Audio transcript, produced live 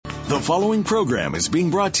The following program is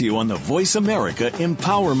being brought to you on the Voice America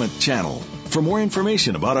Empowerment Channel. For more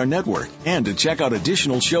information about our network and to check out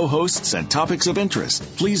additional show hosts and topics of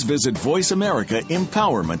interest, please visit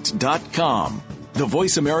voiceamericaempowerment.com. The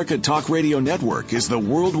Voice America Talk Radio Network is the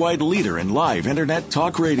worldwide leader in live Internet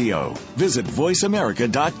talk radio. Visit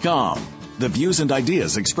voiceamerica.com. The views and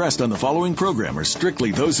ideas expressed on the following program are strictly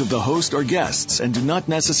those of the host or guests and do not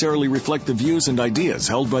necessarily reflect the views and ideas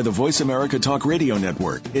held by the Voice America Talk Radio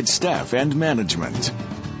Network, its staff, and management.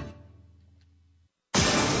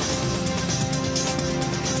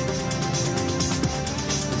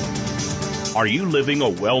 Are you living a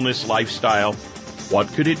wellness lifestyle?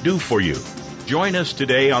 What could it do for you? Join us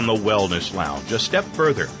today on the Wellness Lounge, a step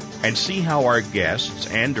further, and see how our guests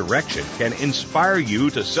and direction can inspire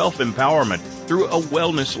you to self-empowerment through a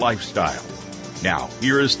wellness lifestyle. Now,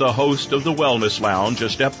 here is the host of the Wellness Lounge, a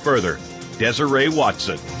step further, Desiree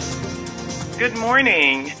Watson. Good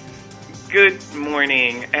morning. Good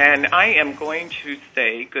morning. And I am going to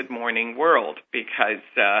say good morning, world, because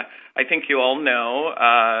I think you all know,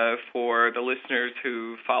 for the listeners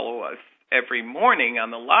who follow us every morning on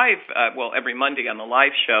the live, every Monday on the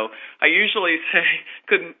live show, I usually say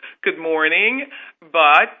good morning,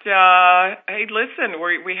 but hey, listen,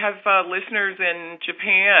 we have listeners in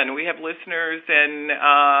Japan, we have listeners in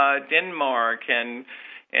Denmark and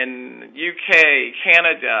UK,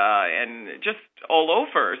 Canada, and just all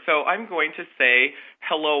over. So I'm going to say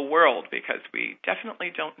hello world, because we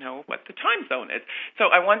definitely don't know what the time zone is. So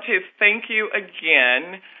I want to thank you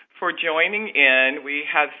again for joining in. We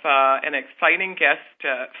have an exciting guest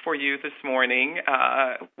for you this morning,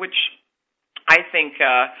 which I think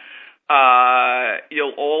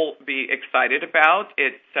you'll all be excited about.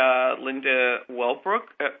 It's Linda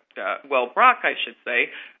Wellbrock, I should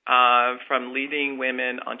say, from Leading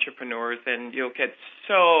Women Entrepreneurs, and you'll get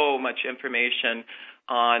so much information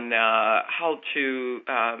on how to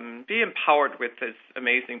be empowered with this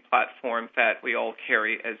amazing platform that we all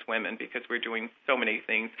carry as women, because we're doing so many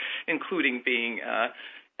things, including being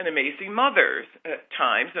an amazing mothers at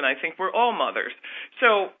times, and I think we're all mothers.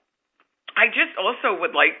 So I just also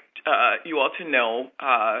would like you all to know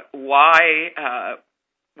why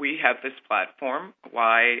we have this platform,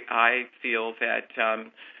 why I feel that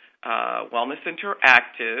Wellness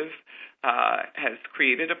Interactive has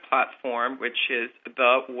created a platform which is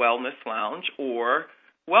the Wellness Lounge, or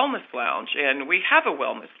Wellness Lounge. And we have a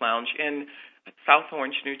Wellness Lounge in South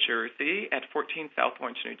Orange, New Jersey, at 14 South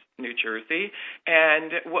Orange, New Jersey.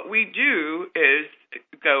 And what we do is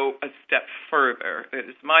go a step further. It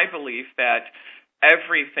is my belief that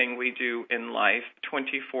everything we do in life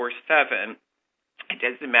 24/7, it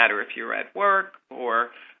doesn't matter if you're at work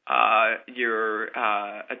or you're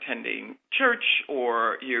attending church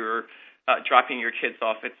or you're dropping your kids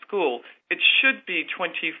off at school, it should be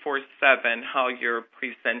 24/7 how you're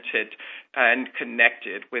presented and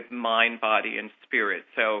connected with mind, body, and spirit.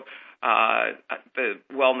 So the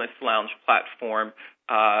Wellness Lounge platform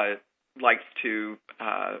likes to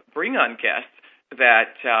bring on guests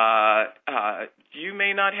that you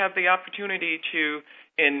may not have the opportunity to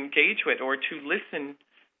engage with or to listen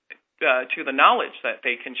to the knowledge that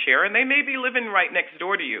they can share. And they may be living right next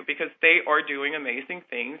door to you, because they are doing amazing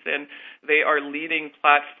things, and they are leading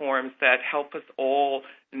platforms that help us all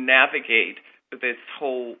navigate this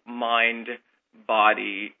whole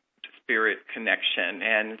mind-body-spirit connection.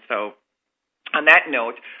 And so on that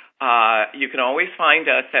note, you can always find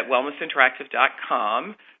us at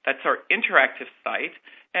wellnessinteractive.com. That's our interactive site.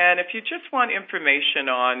 And if you just want information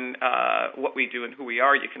on what we do and who we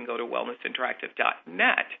are, you can go to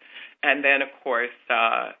wellnessinteractive.net. And then, of course,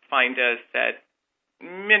 find us at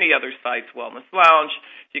many other sites, Wellness Lounge.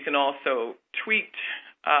 You can also tweet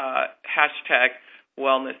hashtag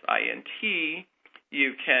WellnessINT.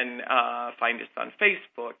 You can find us on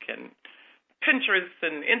Facebook and Pinterest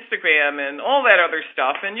and Instagram and all that other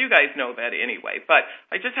stuff, and you guys know that anyway. But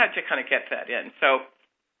I just had to kind of get that in. So,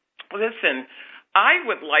 listen, I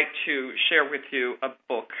would like to share with you a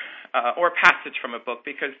book or a passage from a book,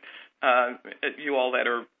 because you all that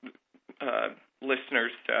are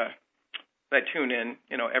listeners that tune in,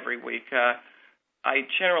 every week, I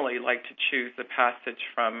generally like to choose a passage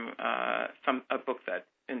from a book that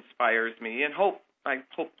inspires me, and I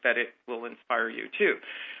hope that it will inspire you too.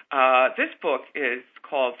 This book is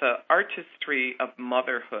called The Artistry of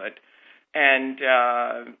Motherhood, and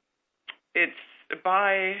it's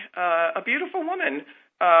by a beautiful woman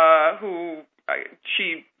who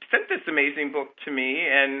she sent this amazing book to me,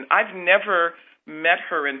 and I've never met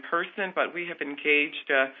her in person, but we have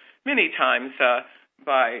engaged many times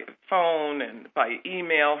by phone and by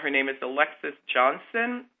email. Her name is Alexis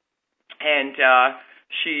Johnson, and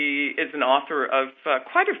She is an author of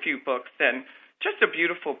quite a few books and just a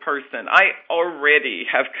beautiful person. I already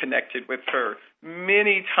have connected with her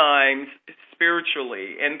many times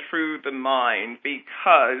spiritually and through the mind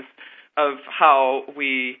because of how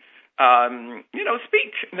we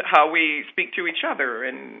how we speak to each other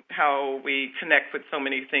and how we connect with so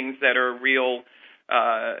many things that are real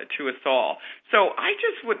to us all. So I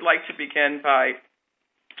just would like to begin by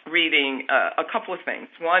reading a couple of things.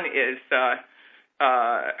 One is the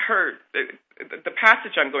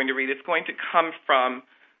passage I'm going to read is going to come from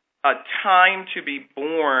A Time to Be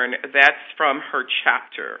Born. That's from her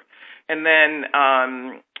chapter. And then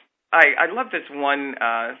I love this one.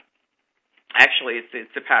 Actually,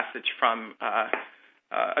 it's a passage from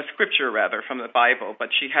a scripture, rather, from the Bible, but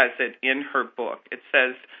she has it in her book. It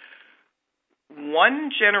says,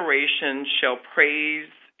 "One generation shall praise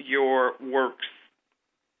your works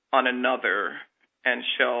on another and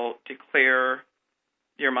shall declare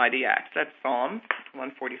your mighty acts." That's Psalm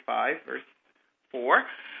 145, verse 4.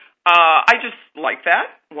 I just like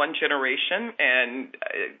that, one generation, and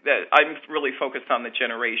I'm really focused on the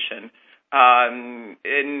generation.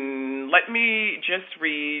 And let me just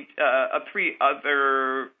read three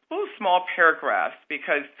other little small paragraphs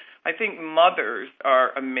because I think mothers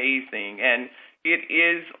are amazing, and it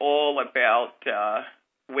is all about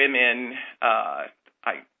women.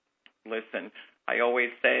 I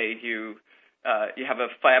always say you have a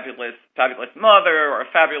fabulous mother or a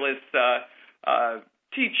fabulous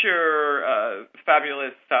teacher, a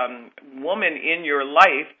fabulous woman in your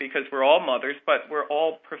life, because we're all mothers, but we're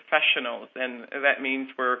all professionals, and that means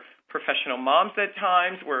we're professional moms at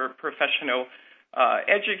times, we're professional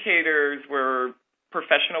educators, we're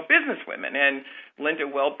professional businesswomen, and Linda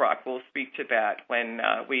Wellbrock will speak to that when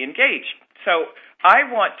we engage. So I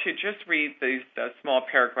want to just read these small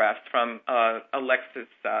paragraphs from Alexis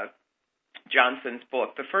Johnson's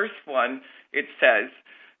book. The first one, it says,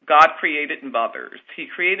 "God created mothers. He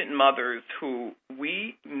created mothers who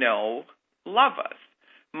we know love us.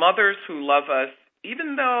 Mothers who love us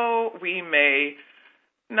even though we may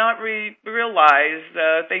not realize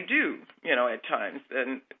they do, at times.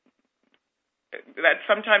 And that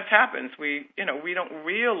sometimes happens. We don't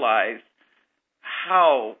realize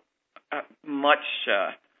how much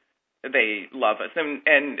they love us. And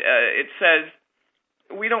it says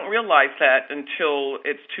we don't realize that until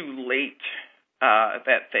it's too late,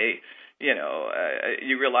 that they,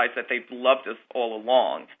 you realize that they've loved us all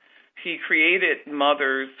along. He created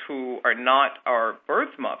mothers who are not our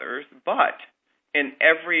birth mothers, but in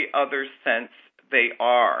every other sense they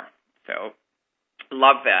are. So,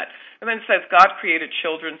 love that. And then it says, God created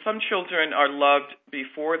children. Some children are loved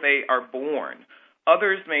before they are born.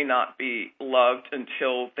 Others may not be loved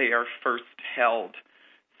until they are first held.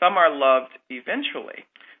 Some are loved eventually.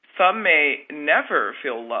 Some may never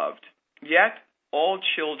feel loved. Yet, all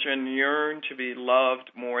children yearn to be loved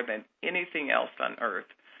more than anything else on earth.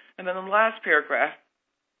 And then the last paragraph,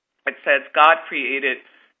 it says, God created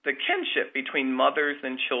the kinship between mothers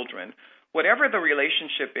and children. Whatever the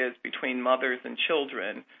relationship is between mothers and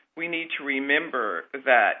children, we need to remember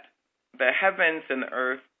that the heavens and the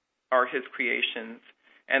earth are his creations,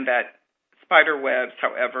 and that spider webs,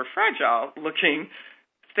 however fragile looking,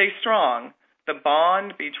 stay strong. The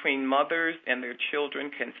bond between mothers and their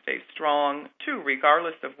children can stay strong, too,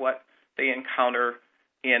 regardless of what they encounter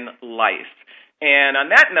in life. And on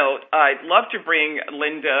that note, I'd love to bring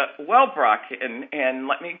Linda Wellbrock in, and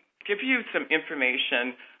let me give you some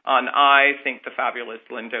information on I Think the Fabulous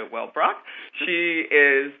Linda Wellbrock. She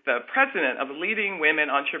is the president of Leading Women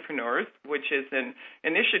Entrepreneurs, which is an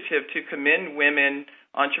initiative to commend women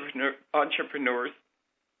entrepreneurs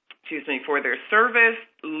for their service,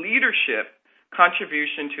 leadership,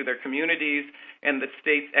 contribution to their communities, and the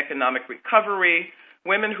state's economic recovery.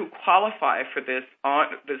 Women who qualify for this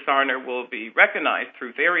honor will be recognized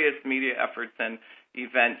through various media efforts and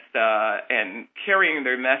events and carrying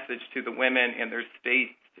their message to the women in their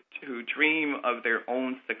states who dream of their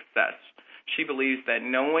own success. She believes that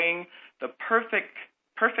knowing the perfect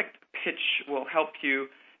pitch will help you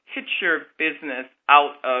hit your business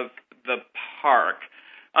out of the park.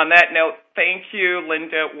 On that note, thank you,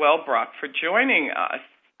 Linda Wellbrock, for joining us.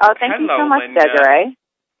 Oh, thank you so much, Linda. Desiree.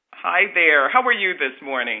 Hi there. How are you this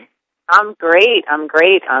morning? I'm great. I'm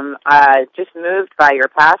just moved by your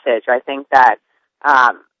passage. I think that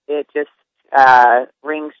it just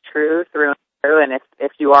rings true through and through, and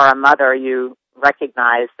if you are a mother, you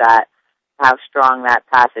recognize that how strong that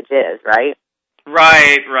passage is, right?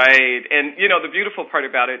 Right. And, the beautiful part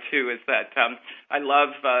about it, too, is that I love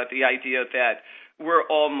the idea that we're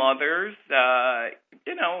all mothers.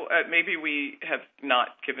 Maybe we have not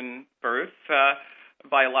given birth,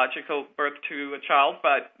 biological birth to a child,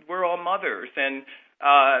 but we're all mothers. And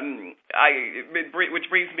which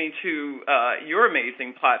brings me to your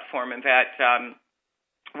amazing platform, and that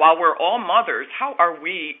while we're all mothers, how are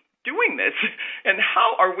we doing this, and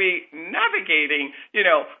how are we navigating,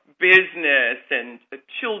 business and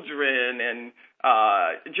children and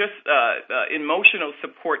just emotional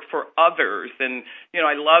support for others? And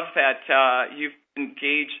I love that you've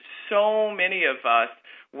engaged so many of us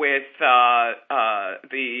with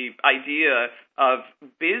the idea of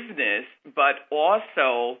business, but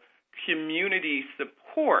also community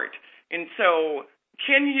support. And so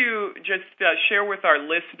can you just share with our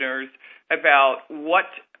listeners about what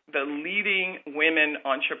the Leading Women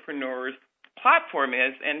Entrepreneurs platform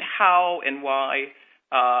is and how and why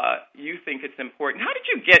you think it's important? How did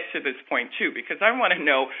you get to this point, too? Because I want to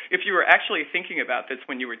know if you were actually thinking about this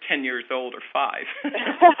when you were 10 years old or 5.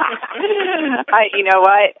 You know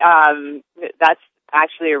what? That's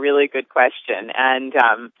actually a really good question. And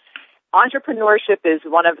entrepreneurship is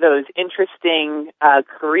one of those interesting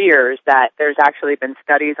careers that there's actually been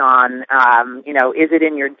studies on. Is it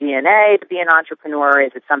in your DNA to be an entrepreneur?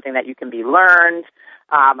 Is it something that you can be learned?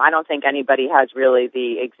 I don't think anybody has really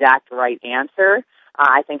the exact right answer.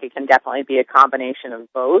 I think it can definitely be a combination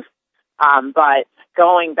of both. But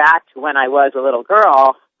going back to when I was a little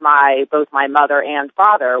girl, both my mother and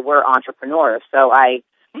father were entrepreneurs. So I,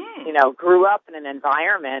 grew up in an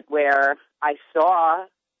environment where I saw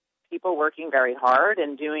people working very hard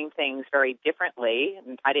and doing things very differently,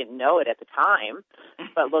 and I didn't know it at the time.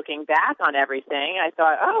 But looking back on everything, I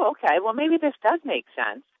thought, oh, okay, well, maybe this does make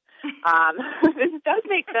sense. This does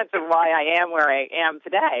make sense of why I am where I am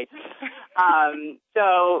today.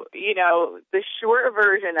 So, the short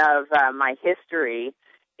version of my history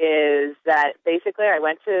is that basically I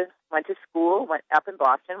went to school, went up in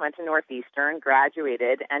Boston, went to Northeastern,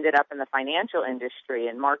 graduated, ended up in the financial industry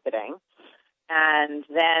in marketing, and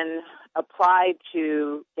then applied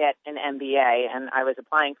to get an MBA. And I was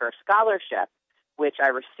applying for a scholarship, which I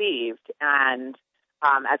received. And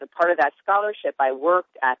as a part of that scholarship, I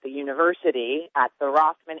worked at the university at the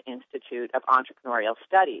Rothman Institute of Entrepreneurial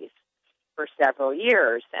Studies for several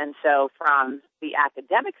years. And so from the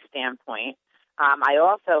academic standpoint, I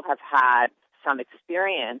also have had some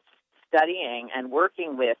experience studying and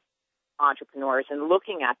working with entrepreneurs and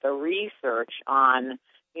looking at the research on,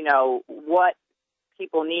 what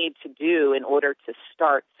people need to do in order to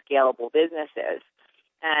start scalable businesses.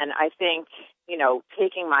 And I think,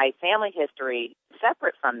 taking my family history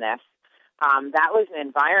separate from this, that was an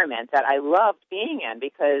environment that I loved being in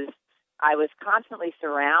because I was constantly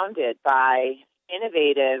surrounded by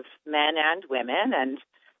innovative men and women and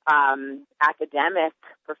academic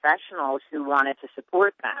professionals who wanted to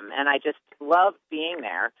support them. And I just loved being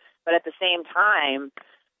there. But at the same time,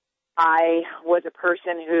 I was a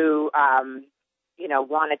person who,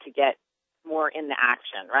 wanted to get more in the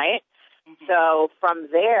action, right? Mm-hmm. So from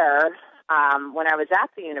there, when I was at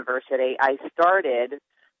the university, I started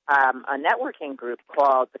a networking group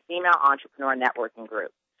called the Female Entrepreneur Networking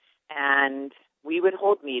Group. And we would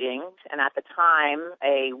hold meetings, and at the time,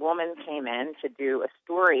 a woman came in to do a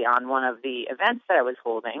story on one of the events that I was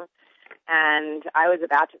holding, and I was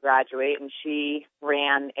about to graduate, and she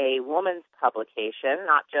ran a woman's publication,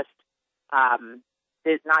 not just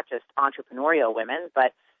entrepreneurial women,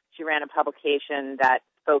 but she ran a publication that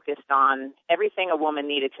focused on everything a woman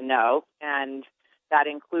needed to know, and that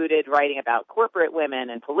included writing about corporate women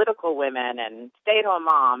and political women and stay-at-home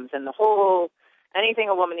moms and anything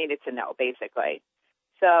a woman needed to know, basically.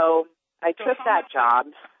 So I took that job,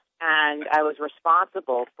 and I was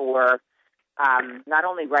responsible for not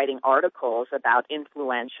only writing articles about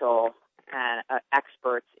influential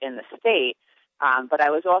experts in the state, but I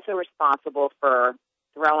was also responsible for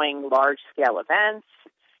throwing large-scale events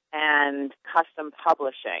and custom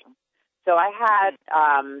publishing. So I had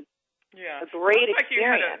a great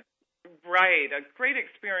experience. A great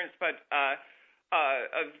experience, but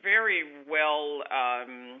a very well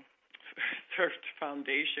served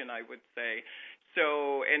foundation, I would say.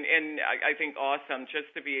 So, and I think awesome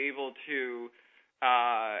just to be able to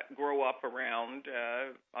grow up around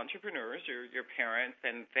entrepreneurs, your parents,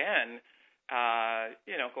 and then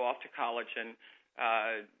go off to college and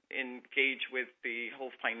engage with the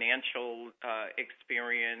whole financial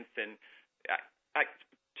experience. And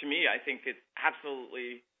to me, I think it's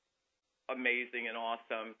absolutely amazing and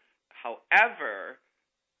awesome. However,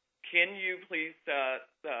 can you please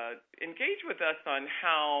engage with us on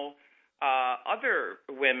how other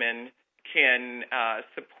women can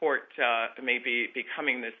support maybe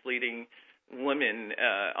becoming this leading woman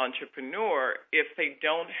entrepreneur if they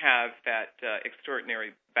don't have that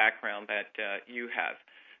extraordinary background that you have.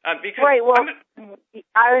 Because right. Well,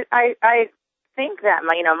 I think that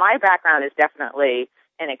my background is definitely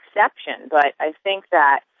an exception, but I think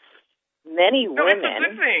that many women. It's a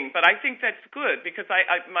good thing, but I think that's good because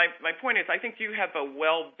my point is I think you have a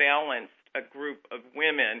well-balanced group of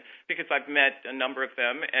women because I've met a number of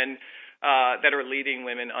them and that are leading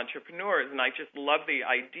women entrepreneurs, and I just love the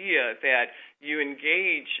idea that you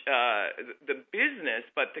engage the business,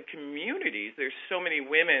 but the communities. There's so many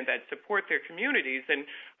women that support their communities, and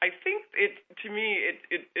I think it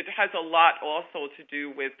has a lot also to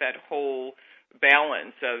do with that whole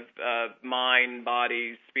balance of mind,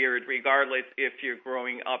 body, spirit, regardless if you're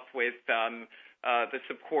growing up with the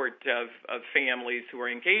support of families who are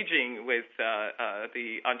engaging with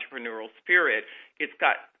the entrepreneurial spirit. It's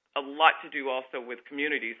got a lot to do also with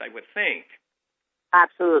communities, I would think.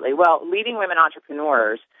 Absolutely. Well, Leading Women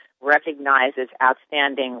Entrepreneurs recognizes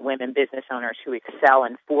outstanding women business owners who excel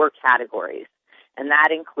in 4 categories, and that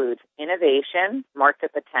includes innovation,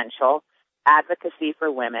 market potential, advocacy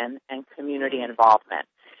for women, and community involvement.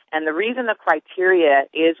 And the reason the criteria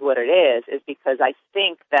is what it is because I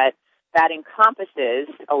think that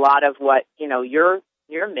encompasses a lot of what, your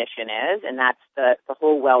mission is, and that's the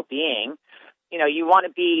whole well-being. You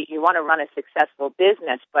want to run a successful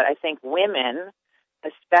business, but I think women,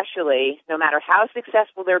 especially, no matter how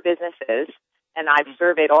successful their business is, and I've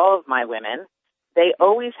surveyed all of my women, they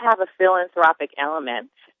always have a philanthropic element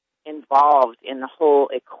involved in the whole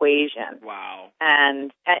equation. Wow.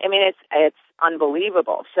 And I mean, it's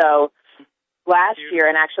unbelievable. So last year,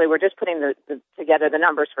 and actually we're just putting together the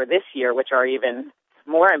numbers for this year, which are even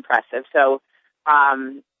more impressive. So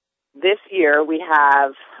this year we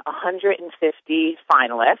have 150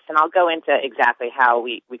 finalists, and I'll go into exactly how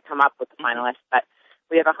we come up with the finalists, but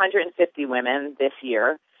we have 150 women this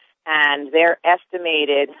year, and their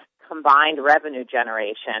estimated combined revenue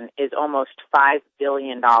generation is almost $5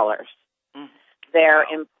 billion. They're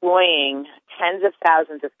employing tens of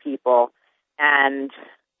thousands of people, and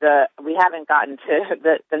we haven't gotten to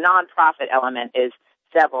the nonprofit element is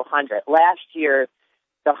several hundred. Last year,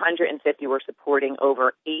 the 150 were supporting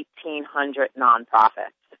over 1,800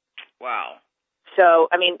 nonprofits. Wow. So,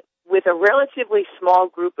 I mean, with a relatively small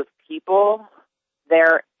group of people,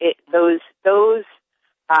 those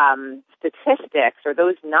statistics or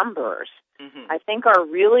those numbers, I think, are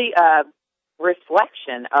really a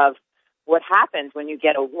reflection of what happens when you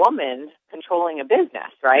get a woman controlling a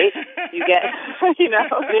business, right? You get, you know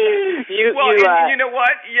know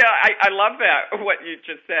what? Yeah, I love that, what you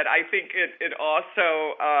just said. I think it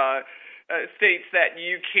also states that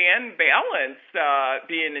you can balance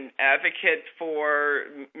being an advocate for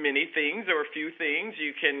many things or a few things.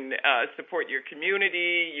 You can support your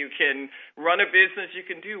community. You can run a business. You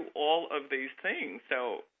can do all of these things.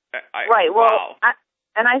 So, wow.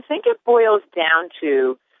 And I think it boils down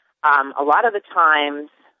to a lot of the times,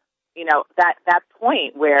 you know, that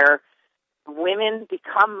point where women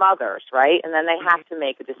become mothers, right? And then they have to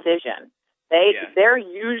make a decision. They're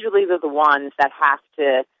usually the ones that have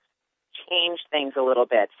to change things a little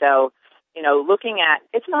bit. So, you know, looking at,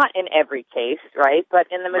 it's not in every case, right? But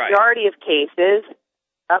in the majority of cases,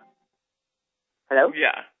 hello?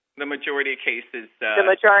 Yeah, the majority of cases. The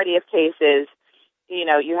majority of cases, you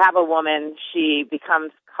know, you have a woman, she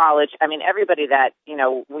becomes college. I mean, everybody that, you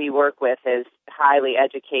know, we work with is highly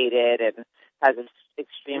educated and has an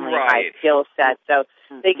extremely high skill set. So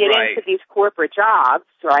they get into these corporate jobs,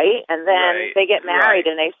 right? And then they get married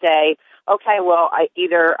and they say, okay, well,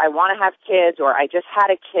 I want to have kids or I just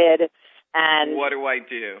had a kid. And what do I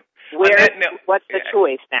do? What's the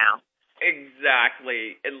choice now?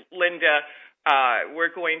 Exactly. Linda,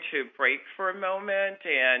 we're going to break for a moment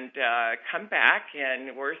and come back,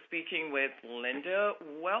 and we're speaking with Linda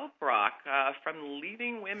Wellbrock from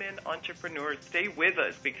Leading Women Entrepreneurs. Stay with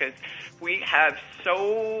us because we have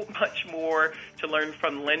so much more to learn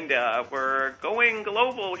from Linda. We're going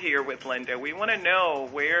global here with Linda. We want to know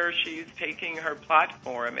where she's taking her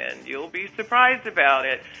platform, and you'll be surprised about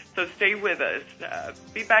it. So stay with us.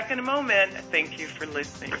 Be back in a moment. Thank you for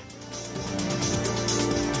listening.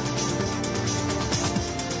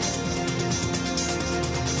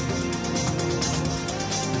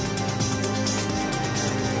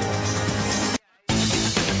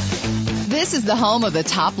 This is the home of the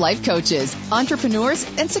top life coaches, entrepreneurs,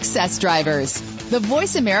 and success drivers. The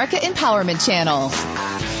Voice America Empowerment Channel.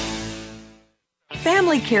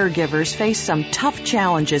 Family caregivers face some tough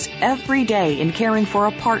challenges every day in caring for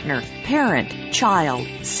a partner, parent, child,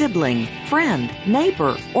 sibling, friend,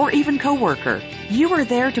 neighbor, or even coworker. You are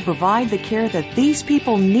there to provide the care that these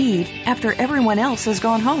people need after everyone else has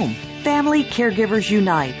gone home. Family Caregivers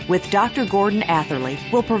Unite with Dr. Gordon Atherley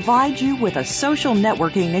will provide you with a social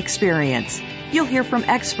networking experience. You'll hear from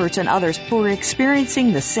experts and others who are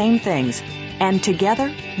experiencing the same things, and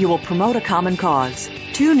together you will promote a common cause.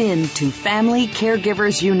 Tune in to Family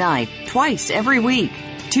Caregivers Unite twice every week,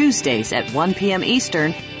 Tuesdays at 1 p.m.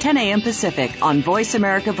 Eastern, 10 a.m. Pacific on Voice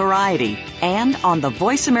America Variety, and on the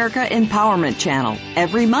Voice America Empowerment Channel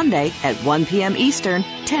every Monday at 1 p.m. Eastern,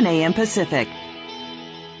 10 a.m. Pacific.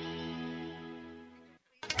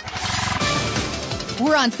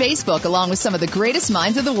 We're on Facebook along with some of the greatest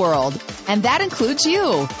minds of the world, and that includes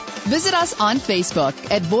you. Visit us on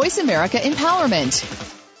Facebook at Voice America Empowerment.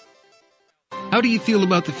 How do you feel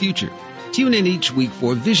about the future? Tune in each week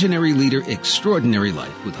for Visionary Leader Extraordinary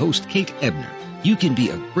Life with host Kate Ebner. You can be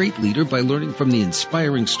a great leader by learning from the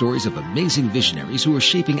inspiring stories of amazing visionaries who are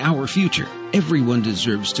shaping our future. Everyone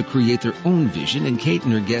deserves to create their own vision, and Kate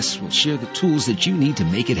and her guests will share the tools that you need to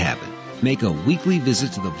make it happen. Make a weekly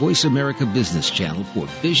visit to the Voice America Business Channel for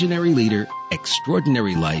Visionary Leader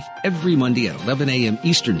Extraordinary Life every Monday at 11 a.m.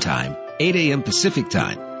 Eastern Time, 8 a.m. Pacific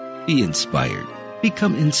Time. Be inspired.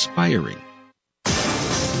 Become inspiring.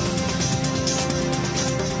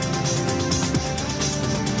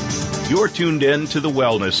 You're tuned in to the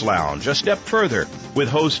Wellness Lounge, a step further, with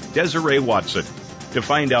host Desiree Watson. To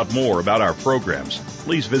find out more about our programs,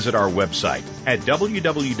 please visit our website at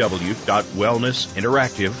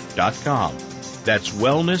www.wellnessinteractive.com. That's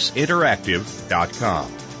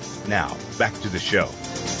wellnessinteractive.com. Now, back to the show.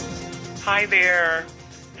 Hi there.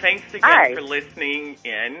 Thanks again for listening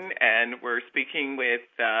in, and we're speaking with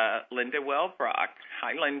Linda Wellbrock.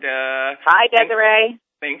 Hi, Linda. Hi, Desiree.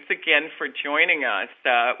 Thanks again for joining us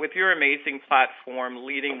with your amazing platform,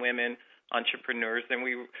 Leading Women Entrepreneurs. And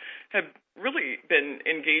we have really been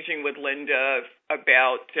engaging with Linda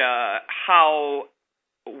about how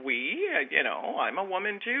we, I'm a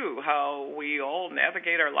woman too, how we all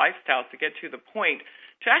navigate our lifestyles to get to the point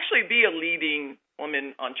to actually be a leading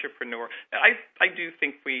woman entrepreneur. I do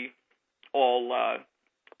think we all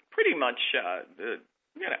pretty much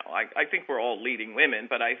I think we're all leading women,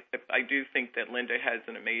 but I do think that Linda has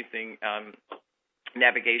an amazing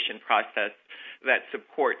navigation process that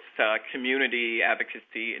supports community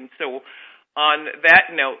advocacy. And so on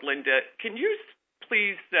that note, Linda, can you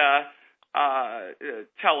please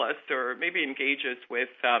tell us or maybe engage us with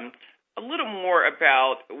a little more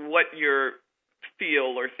about what your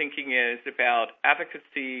feel or thinking is about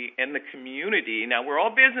advocacy in the community? Now, we're all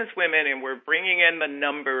business women, and we're bringing in the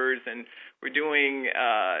numbers, and we're doing,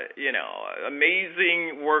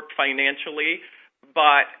 amazing work financially.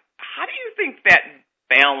 But how do you think that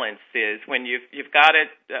balance is when you've got to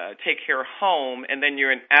take care of home, and then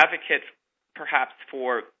you're an advocate perhaps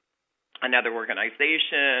for another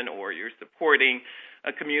organization, or you're supporting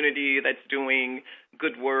a community that's doing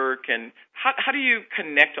good work, and how do you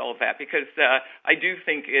connect all of that? Because I do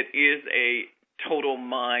think it is a total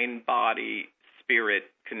mind, body,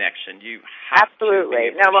 spirit connection. You have absolutely.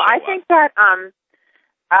 to no, well, I think that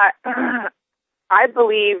I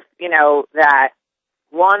believe that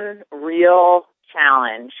one real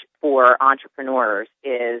challenge for entrepreneurs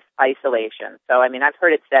is isolation. So, I've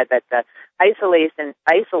heard it said that the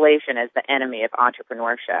isolation is the enemy of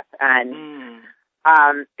entrepreneurship, and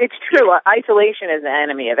it's true. Isolation is the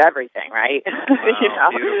enemy of everything, right?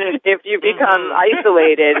 Wow, if you become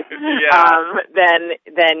isolated, then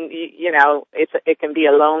it can be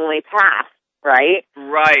a lonely path, right?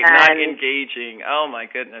 Right, and not engaging. Oh my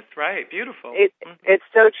goodness, right? Beautiful. It's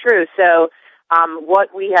so true. So,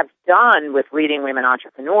 what we have done with Leading Women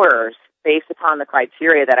Entrepreneurs, based upon the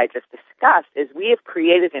criteria that I just discussed, is we have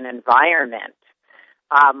created an environment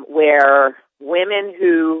where women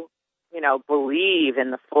who believe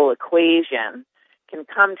in the full equation can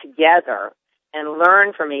come together and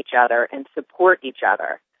learn from each other and support each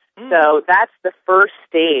other. So that's the first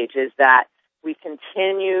stage, is that we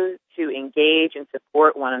continue to engage and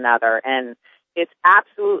support one another. And it's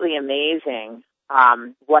absolutely amazing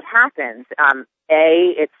what happens.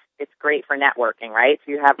 It's great for networking, right?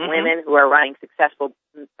 So you have women who are running successful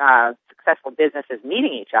businesses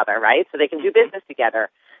meeting each other, right? So they can do business together.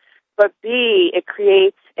 But B, it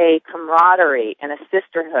creates a camaraderie and a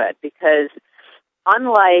sisterhood, because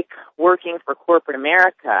unlike working for corporate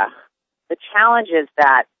America, the challenges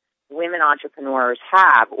that women entrepreneurs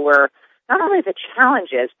have, or not only the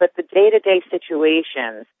challenges, but the day-to-day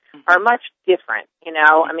situations are much different.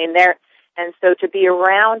 And so to be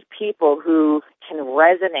around people who can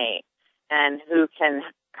resonate and who can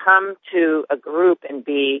come to a group and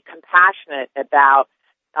be compassionate about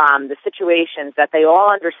the situations that they all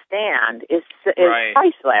understand is right.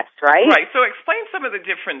 priceless, right? Right. So explain some of the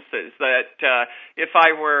differences that if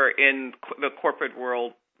I were in the corporate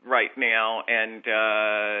world right now and,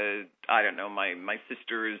 I don't know, my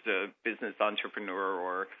sister is a business entrepreneur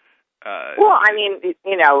or... well, I mean,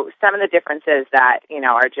 some of the differences that,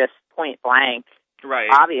 are just point blank right.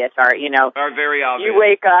 obvious are, are very obvious. You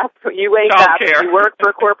wake up, you work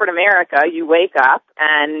for corporate America, you wake up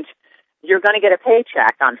and you're going to get a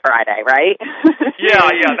paycheck on Friday, right?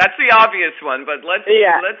 yeah, that's the obvious one. But let's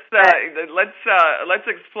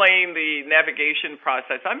explain the navigation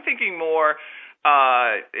process. I'm thinking more,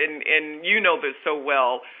 and you know this so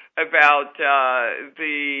well, about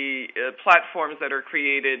the platforms that are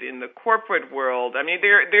created in the corporate world. I mean,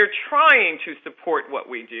 they're trying to support what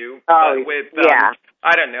we do with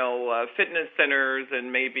I don't know, fitness centers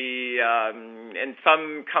and maybe in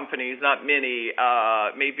some companies, not many,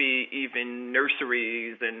 maybe even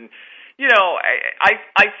nurseries and.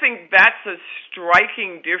 I think that's a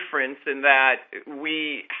striking difference in that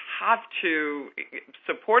we have to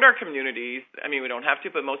support our communities. I mean, we don't have to,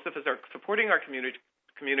 but most of us are supporting our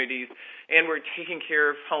communities, and we're taking care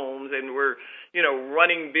of homes, and we're,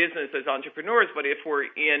 running business as entrepreneurs. But if we're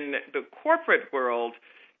in the corporate world,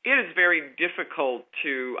 it is very difficult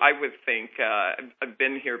to, I would think, I've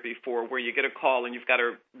been here before, where you get a call and you've got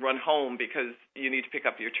to run home because you need to pick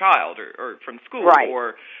up your child or from school, right.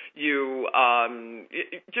 or you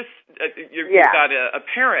you've got a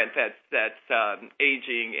parent that's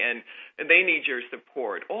aging and they need your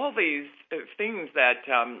support. All these things that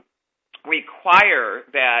require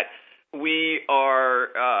that we are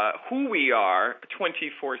who we are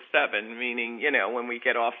 24/7, meaning, when we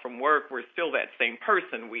get off from work, we're still that same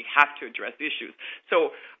person. We have to address issues.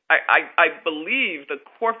 So I believe the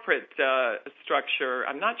corporate structure,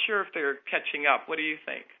 I'm not sure if they're catching up. What do you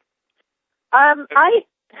think?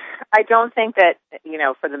 I don't think that,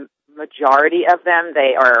 for the majority of them,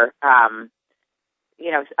 they are,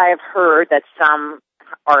 I have heard that some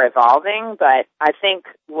are evolving, but I think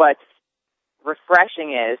what's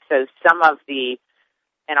refreshing is, so some of the,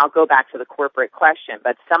 and I'll go back to the corporate question,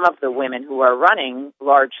 but some of the women who are running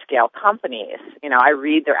large-scale companies, I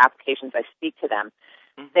read their applications, I speak to them,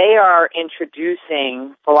 they are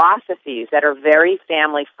introducing philosophies that are very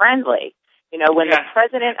family-friendly. When the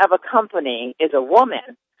president of a company is a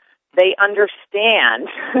woman, they understand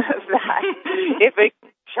that if a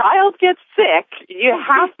child gets sick, you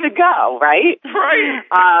have to go, right? Right.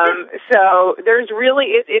 So there's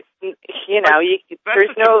really, there's a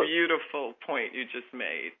beautiful point you just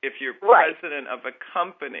made. If you're president of a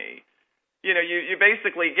company, you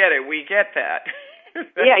basically get it. We get that.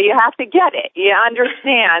 Yeah, you have to get it. You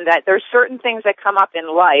understand that there's certain things that come up in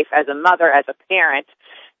life as a mother, as a parent,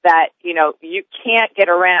 that, you can't get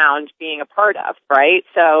around being a part of, right?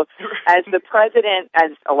 So as the president,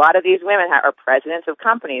 as a lot of these women are presidents of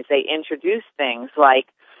companies, they introduce things like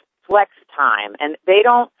flex time, and they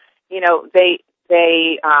don't, they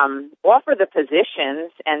offer the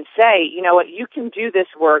positions and say, what, you can do this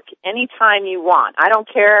work anytime you want. I don't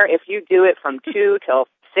care if you do it from 2 till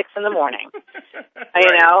 6 in the morning,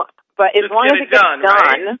 but as long as it gets done,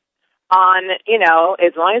 right?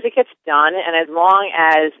 As long as it gets done and as long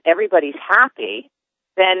as everybody's happy,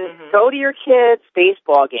 then go to your kids'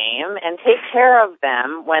 baseball game and take care of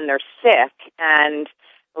them when they're sick and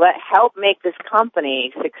help make this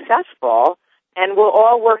company successful, and we'll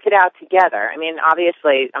all work it out together. I mean,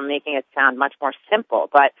 obviously, I'm making it sound much more simple,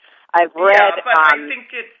 but I've read... Yeah, but I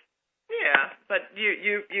think it's... Yeah, but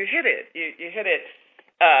you hit it. You hit it.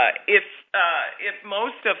 If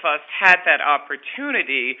most of us had that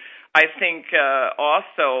opportunity, I think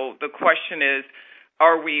also the question is,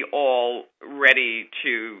 are we all ready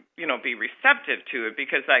to, be receptive to it?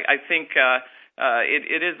 Because I think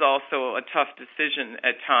it is also a tough decision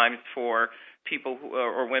at times for people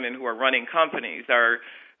or women who are running companies. How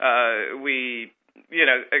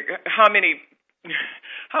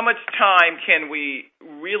much time can we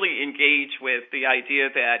really engage with the idea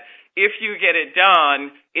that if you get it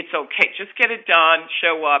done, it's okay. Just get it done,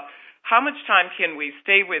 show up. How much time can we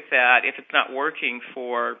stay with that if it's not working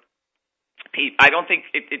for people? I don't think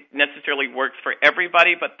it necessarily works for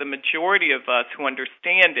everybody, but the majority of us who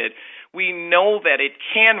understand it, we know that it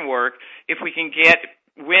can work if we can get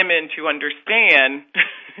women to understand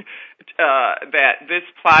that this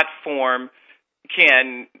platform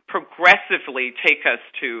can progressively take us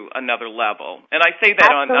to another level. And I say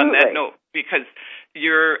that on that note because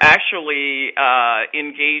you're actually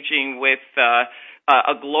engaging with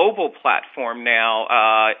a global platform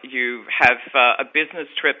now. You have a business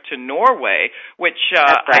trip to Norway, which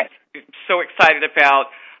That's right. I'm so excited about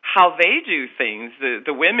how they do things,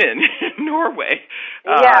 the women in Norway.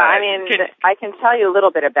 I can tell you a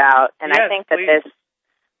little bit about, and yes, I think that please. this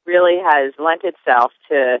really has lent itself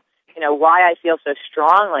to, why I feel so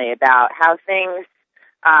strongly about how things,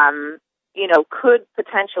 could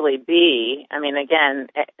potentially be. I mean, again,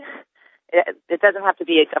 it doesn't have to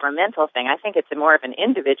be a governmental thing. I think it's more of an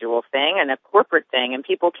individual thing and a corporate thing, and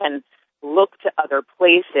people can look to other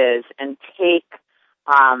places and take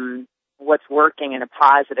what's working in a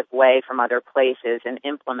positive way from other places and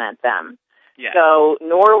implement them. Yes. So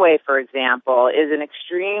Norway, for example, is an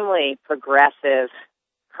extremely progressive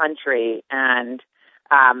country, and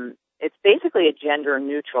it's basically a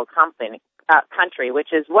gender-neutral country,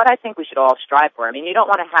 which is what I think we should all strive for. I mean, you don't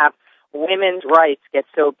want to have women's rights get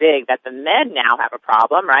so big that the men now have a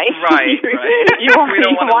problem, right? Right. You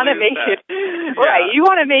want to make it right. You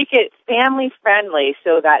want to make it family friendly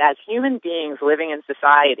so that as human beings living in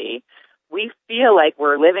society, we feel like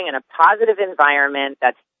we're living in a positive environment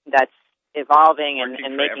that's evolving and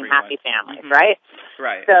making everyone. happy families, right?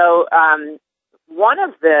 Right. So one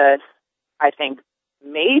of the, I think,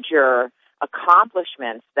 major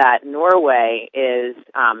accomplishments that Norway is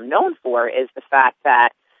known for is the fact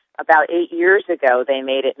that about 8 years ago they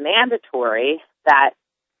made it mandatory that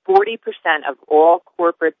 40% of all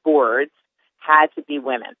corporate boards had to be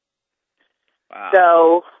women. Wow.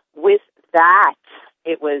 So with that,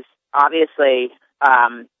 it was obviously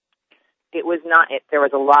there was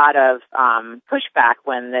a lot of pushback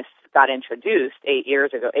when this got introduced 8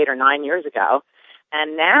 or 9 years ago.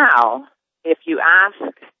 And now, if you ask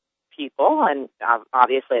people, and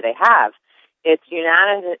obviously they have, it's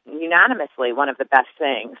unanimously one of the best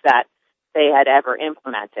things that they had ever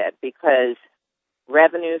implemented because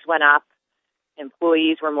revenues went up,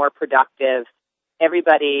 employees were more productive,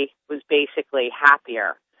 everybody was basically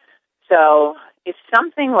happier. So if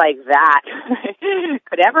something like that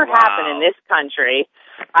could ever happen in this country,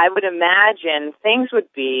 I would imagine things would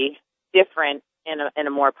be different in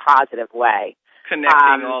a more positive way.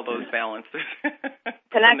 Connecting all those balances.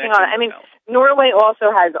 Norway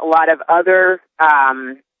also has a lot of other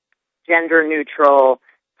gender-neutral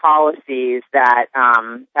policies that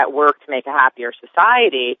work to make a happier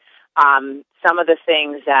society. Some of the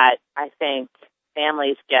things that I think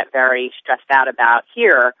families get very stressed out about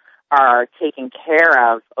here are taken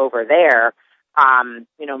care of over there.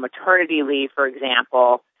 Maternity leave, for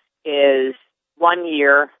example, is 1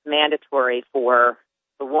 year mandatory for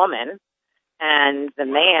the woman, and the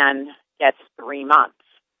man gets 3 months.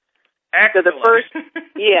 Excellent. So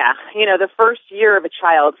the first year of a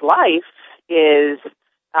child's life is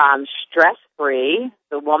stress-free.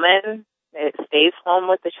 The woman stays home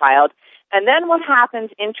with the child. And then what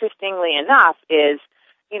happens, interestingly enough, is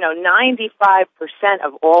 95%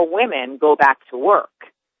 of all women go back to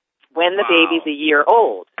work when the baby's a year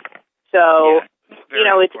old. So,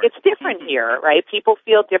 it's different here, right? People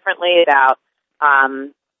feel differently about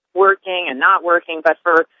working and not working, but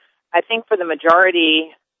I think for the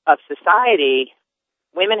majority of society,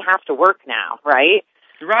 women have to work now, right?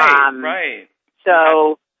 Right.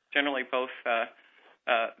 So generally, both the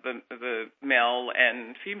male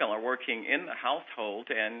and female are working in the household,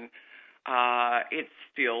 and it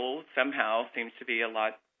still somehow seems to be a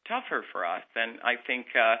lot tougher for us. And I think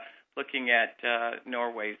looking at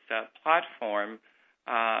Norway's platform,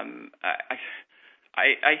 I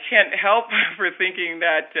can't help for thinking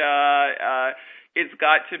that it's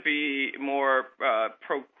got to be more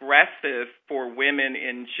progressive for women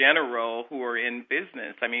in general who are in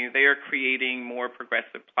business. I mean, they are creating more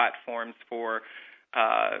progressive platforms for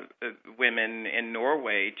women in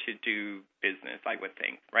Norway to do business, I would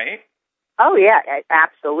think, right? Oh yeah,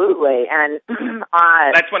 absolutely, and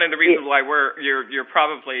that's one of the reasons why you're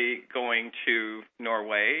probably going to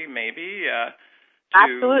Norway, maybe.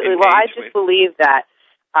 Absolutely. Well, I just believe that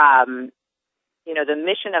the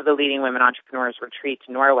mission of the Leading Women Entrepreneurs Retreat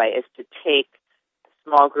to Norway is to take a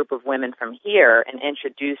small group of women from here and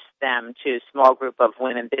introduce them to a small group of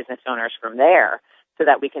women business owners from there, so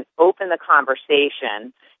that we can open the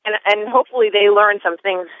conversation and hopefully they learn some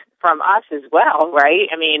things from us as well, right?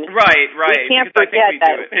 I mean, right. We can't forget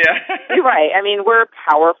that. Yeah. You're right. I mean, we're a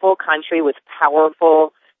powerful country with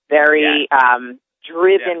powerful, very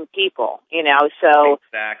driven people. So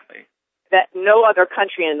exactly that no other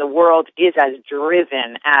country in the world is as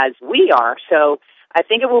driven as we are. So I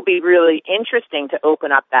think it will be really interesting to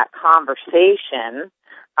open up that conversation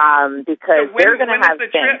because they're going to have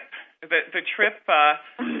things. The trip. The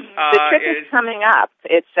trip is coming up.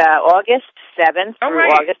 It's August 7th through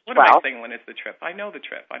August 12th. What am I saying? When is the trip? I know the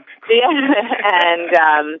trip.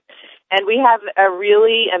 And we have a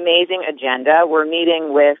really amazing agenda. We're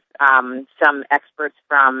meeting with some experts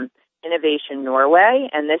from Innovation Norway,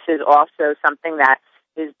 and this is also something that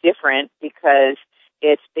is different because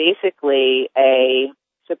it's basically a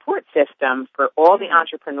support system for all the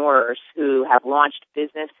entrepreneurs who have launched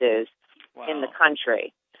businesses in the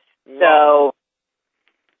country. So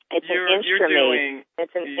it's an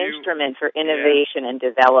instrument for innovation and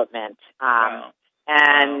development.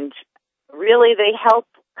 And really they help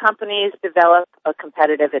companies develop a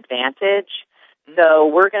competitive advantage. So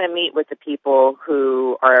we're going to meet with the people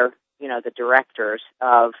who are, the directors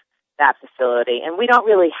of that facility. And we don't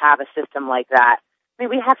really have a system like that. I mean,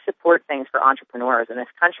 we have support things for entrepreneurs in this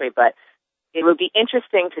country, but it would be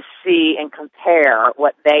interesting to see and compare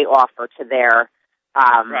what they offer to their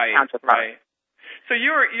counterparts. Right. So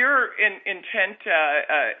your intent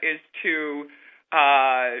is to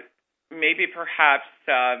maybe perhaps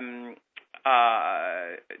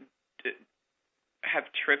have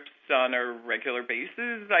trips on a regular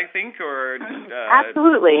basis, I think, or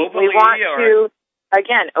absolutely. Globally, we want to,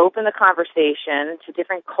 again, open the conversation to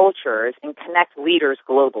different cultures and connect leaders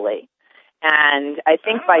globally. And I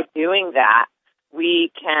think by doing that,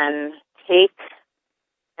 we can take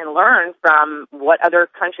and learn from what other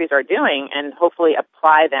countries are doing and hopefully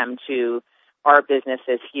apply them to our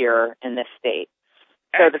businesses here in this state.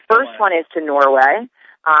 Excellent. So the first one is to Norway.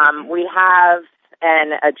 We have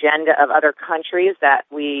an agenda of other countries that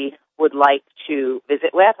we would like to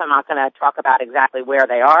visit with. I'm not going to talk about exactly where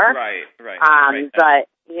they are. Right. But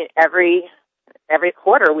every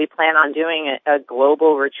quarter we plan on doing a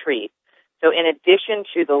global retreat. So in addition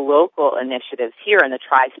to the local initiatives here in the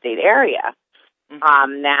tri-state area,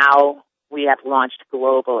 now we have launched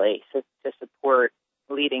globally to support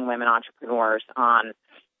leading women entrepreneurs on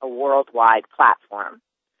a worldwide platform.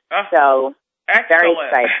 So excellent. Very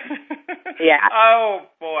exciting. Yeah. Oh,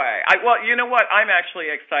 boy. Well, you know what? I'm actually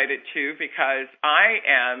excited, too, because I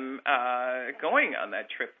am going on that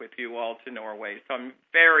trip with you all to Norway. So I'm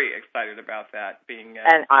very excited about that being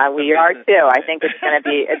and we are, too. I think it's going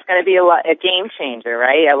to be a game changer,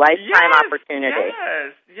 right? A lifetime opportunity.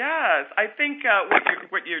 Yes. I think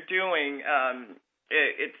what you're doing,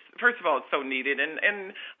 it's first of all, it's so needed.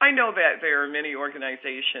 And I know that there are many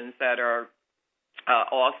organizations that are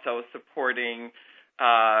also supporting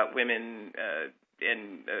women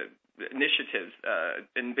in initiatives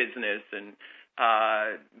in business and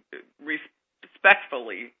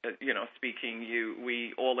respectfully, speaking,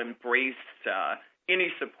 we all embrace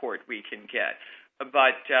any support we can get.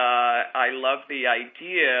 But I love the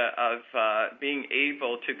idea of being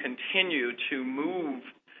able to continue to move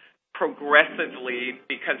progressively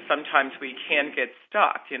because sometimes we can get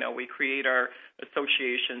stuck. We create our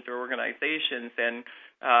associations or organizations and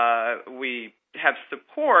we have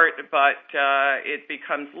support, but it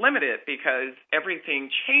becomes limited because everything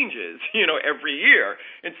changes, every year.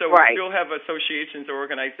 And so we still have associations or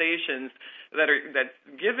organizations that's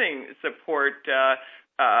giving support,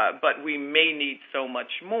 but we may need so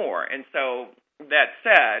much more. And so that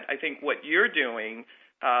said, I think what you're doing,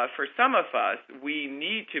 for some of us, we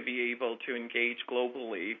need to be able to engage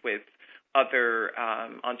globally with other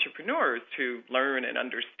entrepreneurs to learn and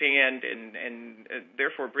understand and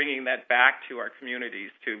therefore bringing that back to our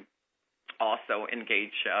communities to also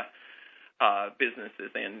engage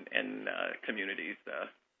businesses and communities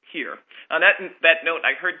here. On that note,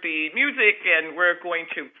 I heard the music, and we're going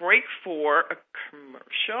to break for a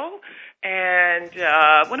commercial. And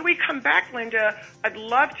when we come back, Linda, I'd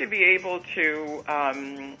love to be able to,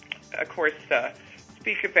 of course,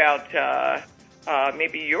 speak about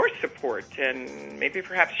maybe your support and maybe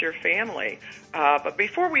perhaps your family. But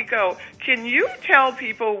before we go, can you tell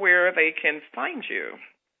people where they can find you?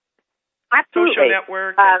 Absolutely. Social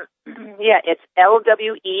network? It's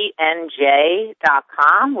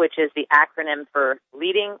LWENJ.com, which is the acronym for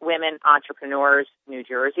Leading Women Entrepreneurs New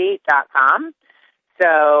Jersey.com.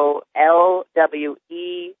 So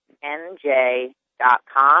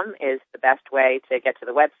LWENJ.com is the best way to get to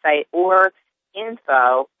the website, or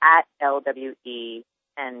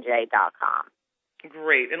info@LWENJ.com.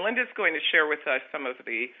 Great. And Linda's going to share with us some of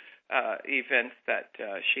the events that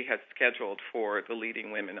she has scheduled for the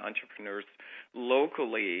leading women entrepreneurs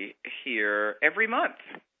locally here every month.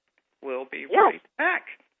 We'll be right back.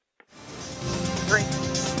 Great.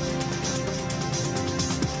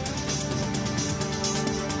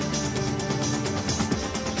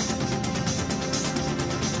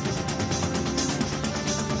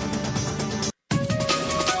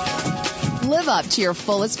 Live up to your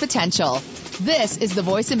fullest potential. This is the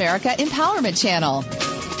Voice America Empowerment Channel.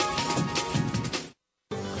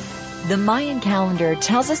 The Mayan calendar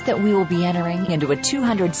tells us that we will be entering into a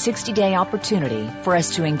 260-day opportunity for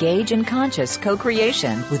us to engage in conscious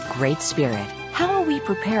co-creation with Great Spirit. How will we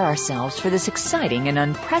prepare ourselves for this exciting and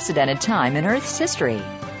unprecedented time in Earth's history?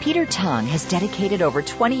 Peter Tung has dedicated over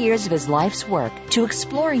 20 years of his life's work to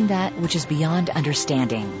exploring that which is beyond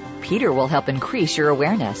understanding. Peter will help increase your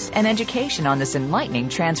awareness and education on this enlightening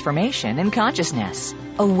transformation in consciousness.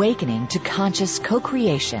 Awakening to Conscious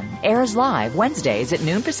Co-Creation airs live Wednesdays at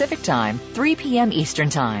noon Pacific Time, 3 p.m. Eastern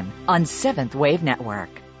Time on 7th Wave Network.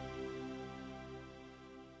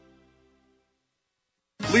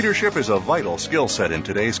 Leadership is a vital skill set in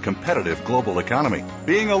today's competitive global economy.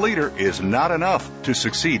 Being a leader is not enough. To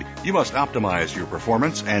succeed, you must optimize your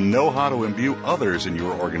performance and know how to imbue others in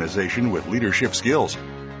your organization with leadership skills.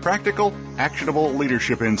 Practical, actionable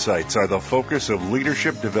leadership insights are the focus of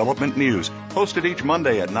Leadership Development News, hosted each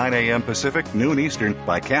Monday at 9 a.m. Pacific, noon Eastern,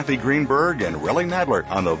 by Kathy Greenberg and Relly Nadler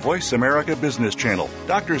on the Voice America Business Channel.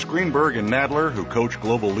 Doctors Greenberg and Nadler, who coach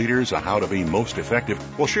global leaders on how to be most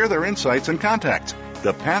effective, will share their insights and contacts.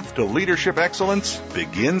 The path to leadership excellence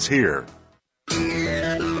begins here.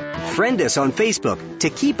 Friend us on Facebook to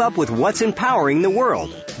keep up with what's empowering the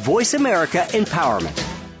world. Voice America Empowerment.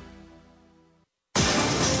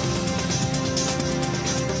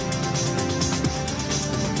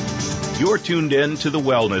 You're tuned in to the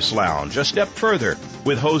Wellness Lounge, a step further,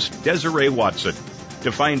 with host Desiree Watson.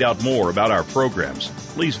 To find out more about our programs,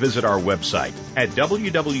 please visit our website at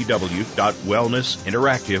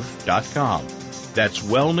www.wellnessinteractive.com. That's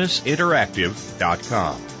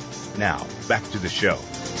wellnessinteractive.com. Now, back to the show.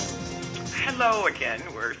 Hello again.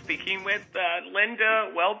 We're speaking with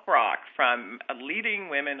Linda Wellbrock from Leading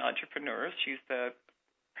Women Entrepreneurs. She's the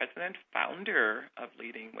president, founder of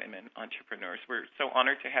Leading Women Entrepreneurs. We're so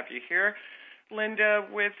honored to have you here, Linda,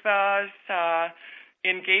 with us,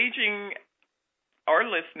 engaging our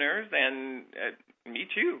listeners, and me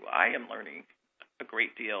too. I am learning a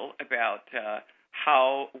great deal about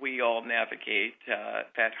how we all navigate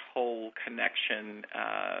that whole connection,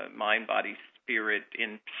 mind, body, spirit,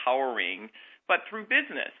 empowering, but through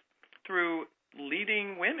business, through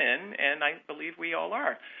leading women, and I believe we all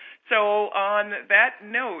are. So on that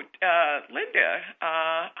note, Linda,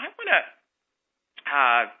 I want to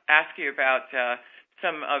ask you about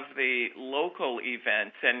some of the local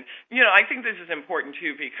events. And, you know, I think this is important,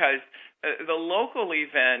 too, because the local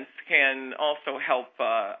events can also help,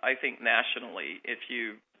 I think, nationally. If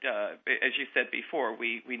you, as you said before,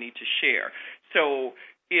 we need to share. So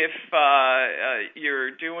if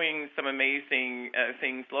you're doing some amazing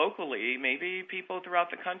things locally, maybe people throughout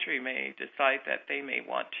the country may decide that they may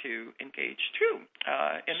want to engage, too,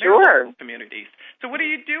 in their local communities. So what are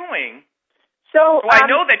you doing? So I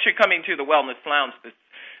know that you're coming to the Wellness Lounge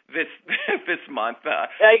this month.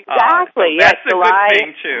 Exactly. So that's yes, a good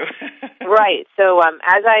thing too. Right. So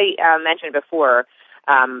as I mentioned before,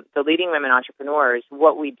 the Leading Women Entrepreneurs,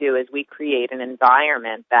 what we do is we create an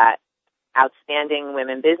environment that outstanding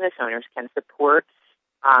women business owners can support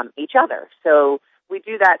each other. So we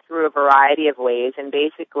do that through a variety of ways, and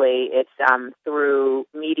basically it's through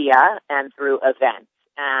media and through events.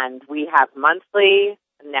 And we have monthly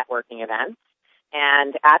networking events.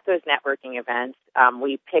 And at those networking events,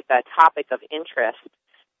 we pick a topic of interest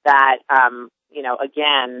that,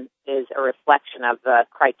 again, is a reflection of the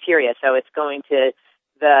criteria. So it's going to,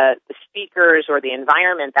 the speakers or the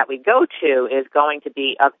environment that we go to is going to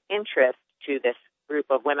be of interest to this group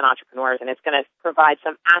of women entrepreneurs, and it's going to provide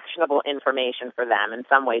some actionable information for them in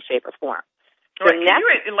some way, shape, or form. Right. Can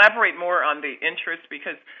you elaborate more on the interest?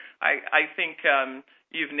 Because I think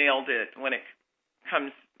you've nailed it when it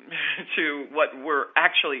comes to what we're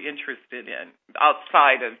actually interested in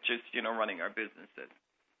outside of just, running our businesses.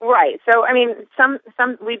 Right. So, I mean,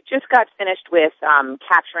 we just got finished with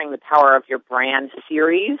Capturing the Power of Your Brand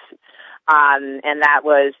series, and that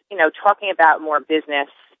was, talking about more business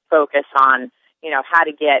focus on, how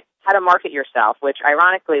to market yourself, which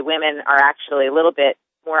ironically women are actually a little bit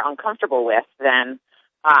more uncomfortable with than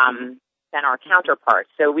our counterparts.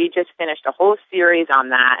 So we just finished a whole series on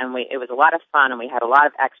that, and it was a lot of fun, and we had a lot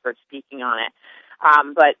of experts speaking on it.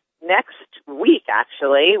 But next week,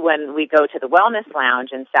 actually, when we go to the Wellness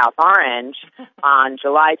Lounge in South Orange on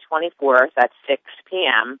July 24th at 6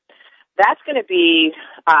 p.m., that's going to be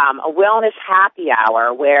a wellness happy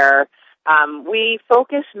hour where we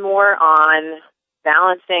focus more on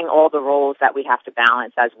balancing all the roles that we have to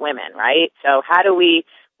balance as women, right? So how do we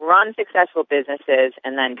run successful businesses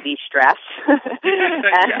and then de-stress?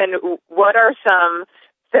 And what are some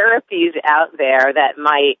therapies out there that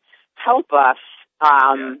might help us,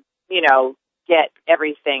 get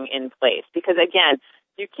everything in place. Because again,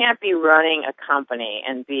 you can't be running a company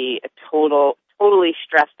and be totally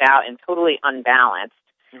stressed out and totally unbalanced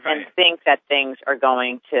and think that things are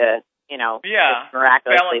going to, just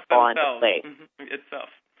miraculously fall into place. Itself.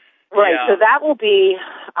 Right. So that will be,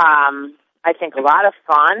 I think, a lot of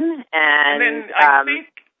fun. And then I think,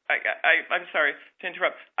 I'm sorry to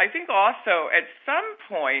interrupt. I think also at some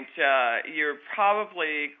point you're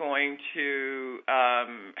probably going to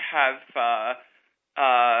have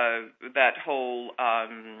that whole,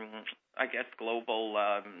 global.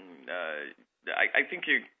 I think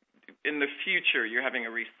you, in the future, you're having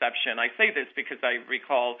a reception. I say this because I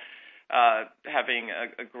recall having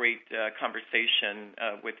a great conversation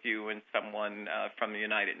with you and someone from the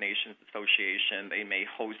United Nations Association. They may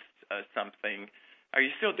host something. Are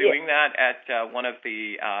you still doing that at one of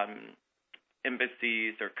the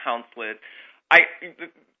embassies or consulates?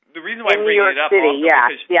 The reason why I bring it up City,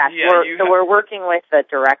 also we're working with the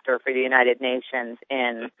director for the United Nations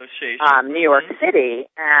in New York City,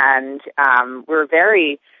 and we're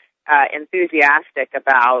very enthusiastic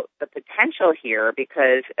about the potential here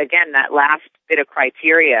because, again, that last bit of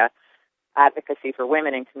criteria, advocacy for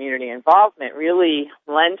women and community involvement, really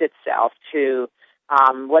lends itself to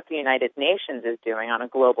what the United Nations is doing on a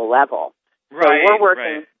global level. So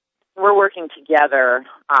we're working together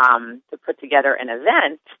to put together an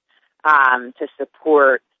event to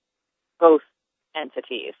support both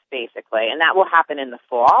entities, basically, and that will happen in the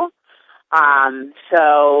fall.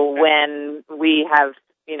 So when we have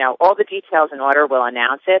all the details in order, we'll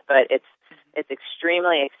announce it, but it's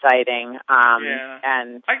extremely exciting.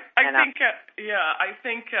 I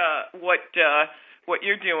think what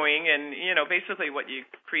you're doing and basically what you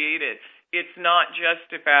created, it's not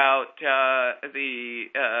just about the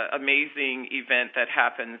amazing event that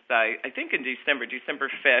happens I think in December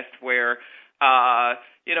 5th, where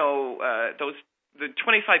the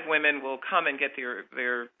 25 women will come and get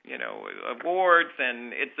their awards,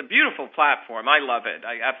 and it's a beautiful platform. I love it.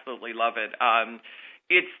 I absolutely love it.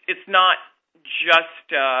 It's not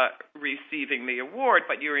just receiving the award,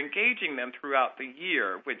 but you're engaging them throughout the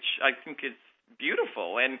year, which I think is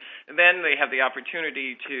beautiful. And then they have the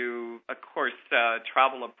opportunity to, of course,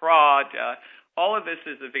 travel abroad. All of this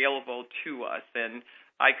is available to us, and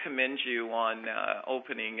I commend you on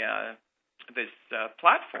opening this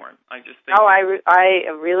platform. I just think I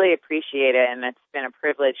really appreciate it, and it's been a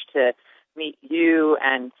privilege to meet you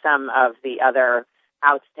and some of the other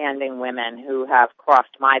outstanding women who have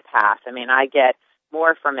crossed my path. I mean, I get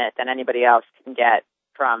more from it than anybody else can get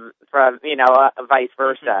from vice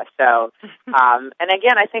versa. So, and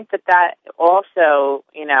again, I think that also,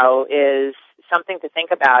 is something to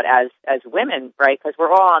think about as women, right? Because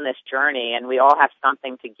we're all on this journey, and we all have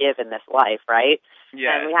something to give in this life, right?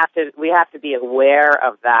 Yeah. And we have to be aware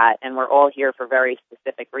of that, and we're all here for very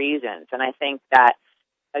specific reasons. And I think that,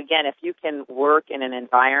 again, if you can work in an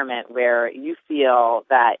environment where you feel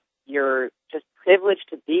that you're just privileged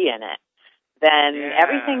to be in it, then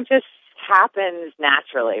everything just happens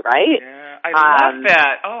naturally, right? Yeah, I love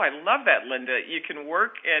that. Oh, I love that, Linda. You can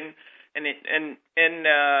work in an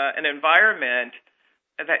environment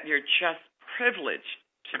that you're just privileged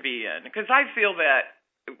to be in. Because I feel that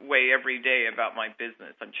way every day about my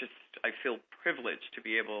business. I feel privileged to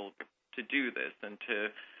be able to do this and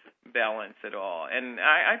to balance it all. And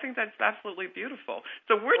I think that's absolutely beautiful.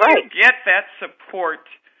 So where do you get that support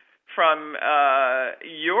from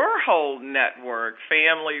your whole network,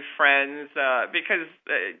 family, friends? Because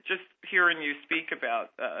just hearing you speak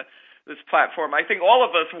about this platform, I think all of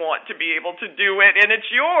us want to be able to do it, and it's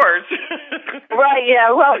yours. Right, yeah.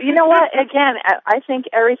 Well, you know what? Again, I think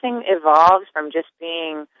everything evolves from just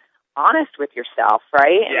being honest with yourself,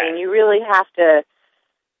 right? Yeah. I mean, you really have to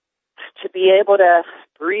be able to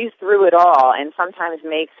breathe through it all and sometimes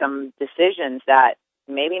make some decisions that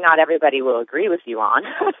maybe not everybody will agree with you on.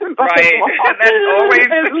 Right. That's always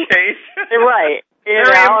the case. Right. Very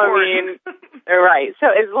important. Right. So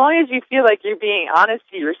as long as you feel like you're being honest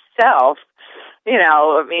to yourself, you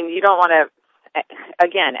don't want to,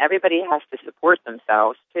 again, everybody has to support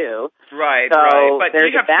themselves too. Right, so right. But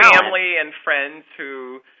you have balance. family and friends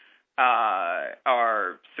who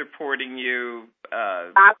are supporting you.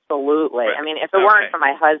 Absolutely. I mean, if it weren't for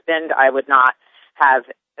my husband, I would not have,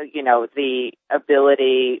 the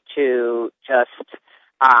ability to just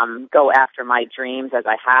go after my dreams as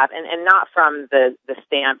I have, and not from the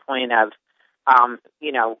standpoint of,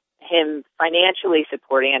 him financially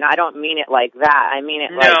supporting, and I don't mean it like that. I mean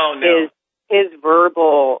it his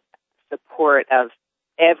verbal support of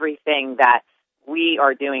everything that we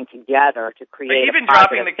are doing together to create even a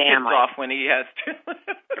dropping positive the family. kids off when he has to.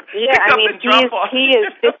 Yeah, I mean, he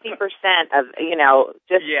is 50% of,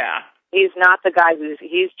 just. Yeah. He's not the guy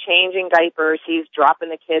he's changing diapers. He's dropping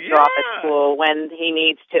the kids off at school when he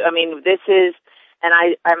needs to. I mean, this is, and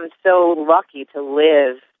I'm so lucky to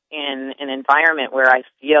live in an environment where I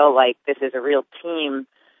feel like this is a real team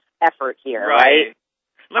effort here, right?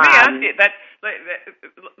 Let me ask you that.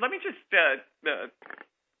 Let me just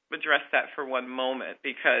address that for one moment,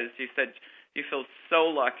 because you said you feel so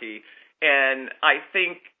lucky, and I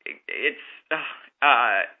think it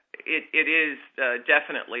is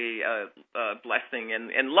definitely a blessing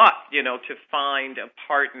and luck, to find a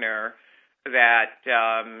partner that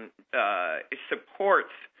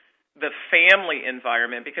supports the family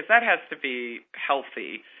environment, because that has to be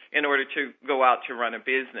healthy in order to go out to run a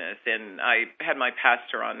business. And I had my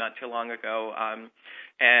pastor on not too long ago,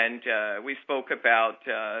 and we spoke about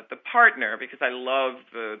the partner, because I love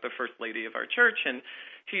the first lady of our church, and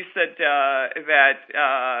he said that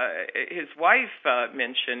his wife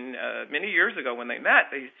mentioned many years ago when they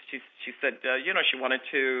met, she said, she wanted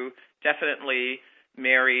to definitely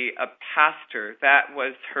marry a pastor. That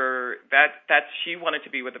was her, that she wanted to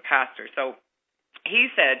be with a pastor. So he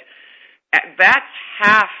said, that's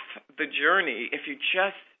half the journey if you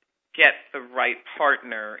just get the right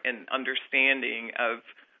partner and understanding of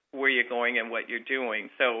where you're going and what you're doing.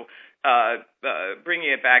 So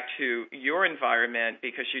bringing it back to your environment,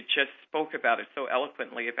 because you just spoke about it so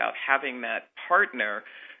eloquently, about having that partner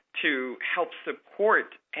to help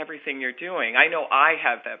support everything you're doing. I know I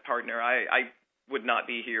have that partner. I would not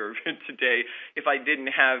be here today if I didn't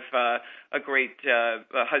have a great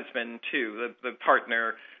husband too, the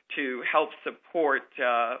partner to help support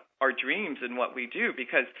our dreams and what we do,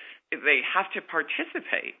 because they have to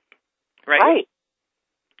participate, right? Right.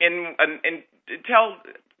 And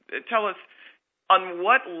tell us, on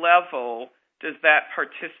what level does that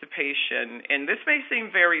participation, and this may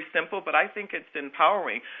seem very simple, but I think it's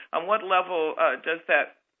empowering, on what level does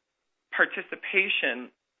that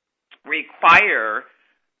participation require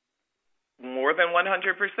more than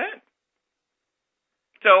 100%?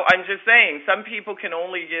 So I'm just saying, some people can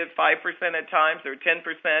only give 5% at times or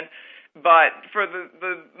 10%, but for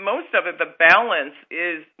the most of it, the balance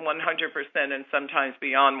is 100% and sometimes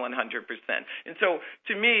beyond 100%. And so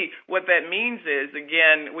to me, what that means is,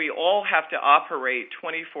 again, we all have to operate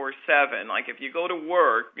 24/7. Like if you go to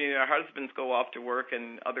work, our husbands go off to work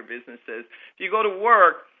and other businesses. If you go to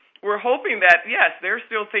work, we're hoping that, yes, they're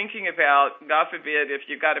still thinking about, God forbid, if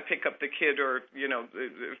you got to pick up the kid, or,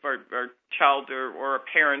 if our child or our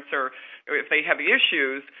parents, or if they have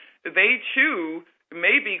issues, they too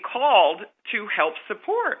may be called to help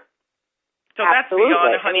support. So absolutely.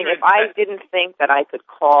 That's beyond 100%. I mean, if I didn't think that I could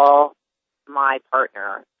call my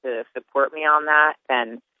partner to support me on that,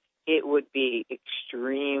 then it would be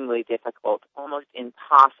extremely difficult, almost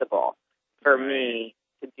impossible for me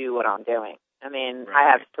to do what I'm doing. I mean, I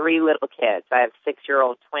have 3 little kids. I have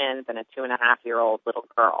 6-year-old twins and a 2.5-year-old little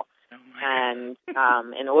girl. And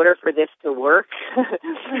in order for this to work,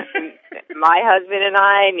 my husband and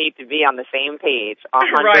I need to be on the same page 100%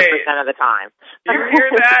 of the time. You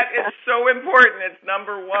hear that? It's so important. It's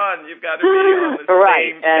number one. You've got to be on the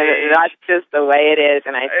same page. And that's just the way it is.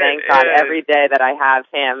 And I thank God every day that I have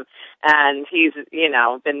him. And he's,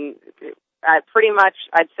 been pretty much,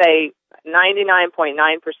 I'd say, 99.9%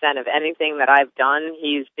 of anything that I've done,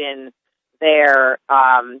 he's been there,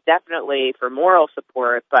 definitely for moral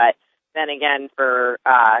support, but then again for,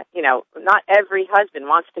 not every husband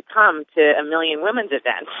wants to come to a Million Women's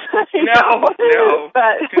events. No.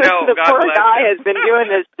 But the poor guy has been doing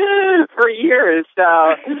this for years,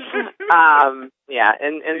 so, in some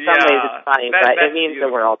ways it's funny, but it means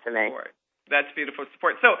the world to me. Support. That's beautiful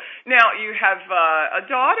support. So now you have a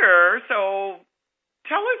daughter, so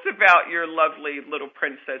tell us about your lovely little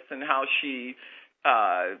princess and how she,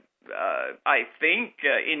 I think,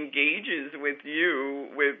 engages with you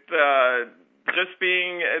with just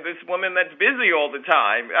being this woman that's busy all the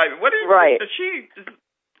time. Does she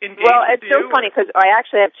engage Well, it's with you? so funny because I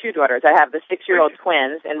actually have 2 daughters. I have the 6-year-old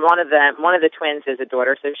twins, and one of the twins is a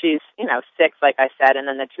daughter, so she's 6, like I said, and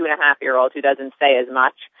then the 2.5-year-old who doesn't say as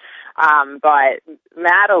much. But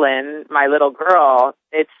Madeline, my little girl,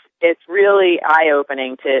 it's really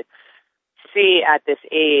eye-opening to see at this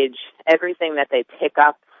age everything that they pick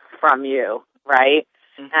up from you, right?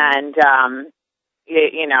 Mm-hmm. And,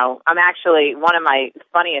 I'm actually, one of my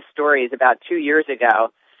funniest stories about 2 years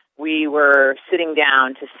ago, we were sitting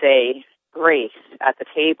down to say grace at the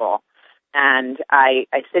table. And I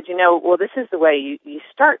said, this is the way you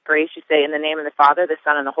start grace. You say, in the name of the Father, the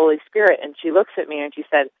Son, and the Holy Spirit. And she looks at me and she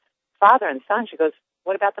said, father and son. She goes,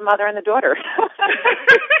 what about the mother and the daughter?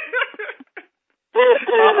 So,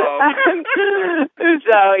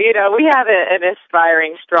 we have an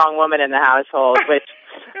aspiring, strong woman in the household, which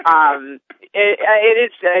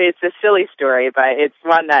it's a silly story, but it's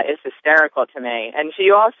one that is hysterical to me. And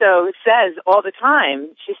she also says all the time,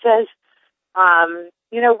 she says,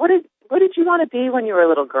 what did you want to be when you were a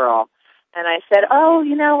little girl? And I said,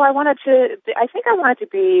 I think I wanted to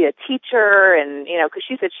be a teacher, and, because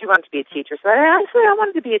she said she wanted to be a teacher. So I said I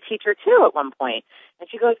wanted to be a teacher, too, at one point. And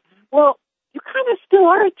she goes, well, you kind of still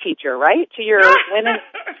are a teacher, right? To your women,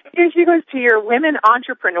 she goes, to your women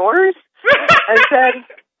entrepreneurs. I said,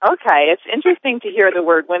 okay, it's interesting to hear the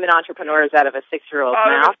word women entrepreneurs out of a 6-year-old's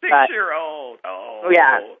mouth. A 6-year-old.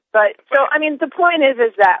 Yeah. But, so, the point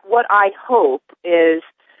is that what I hope is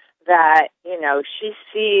that, she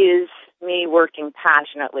sees me working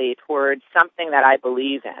passionately towards something that I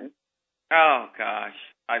believe in. Oh, gosh.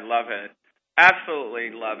 I love it.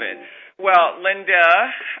 Absolutely love it. Well,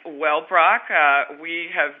 Linda Wellbrock, we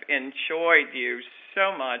have enjoyed you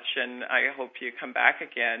so much, and I hope you come back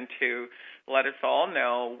again to let us all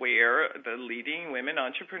know where the Leading Women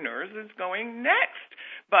Entrepreneurs is going next.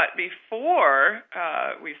 But before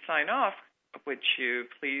we sign off, would you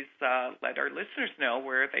please let our listeners know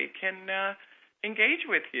where they can engage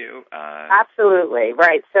with you? Absolutely.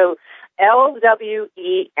 Right. So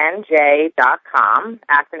LWENJ.com,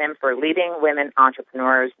 acronym for Leading Women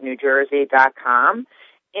Entrepreneurs New Jersey.com,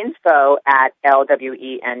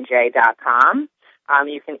 info@LWENJ.com.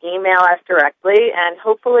 You can email us directly, and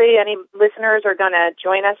hopefully any listeners are going to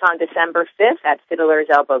join us on December 5th at Fiddler's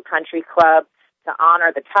Elbow Country Club to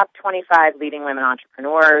honor the top 25 leading women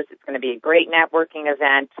entrepreneurs. It's going to be a great networking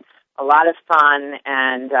event, a lot of fun,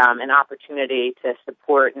 and an opportunity to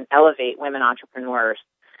support and elevate women entrepreneurs.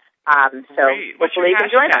 So hopefully you can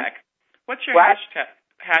join us. What's your hashtag?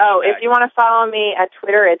 Oh, if you want to follow me at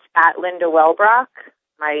Twitter, it's @Linda Wellbrock,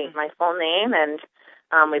 my full name, and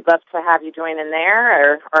we'd love to have you join in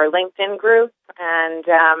there, or our LinkedIn group, and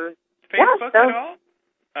Facebook at all?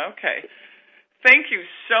 Okay. Thank you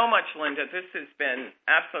so much, Linda. This has been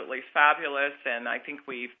absolutely fabulous, and I think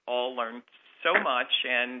we've all learned so much.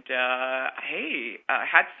 And,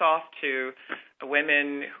 hats off to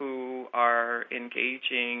women who are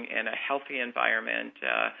engaging in a healthy environment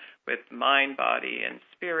with mind, body, and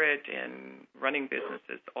spirit, and running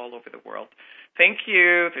businesses all over the world. Thank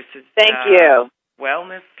you. This is Thank you.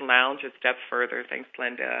 Wellness Lounge, a step further. Thanks,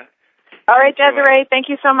 Linda. All right, Desiree. Thank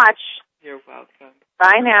you so much. You're welcome.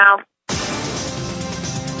 Bye now.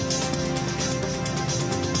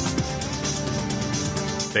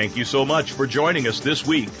 Thank you so much for joining us this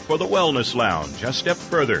week for the Wellness Lounge, a step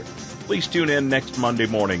further. Please tune in next Monday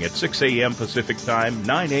morning at 6 a.m. Pacific Time,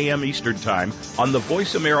 9 a.m. Eastern Time on the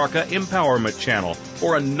Voice America Empowerment Channel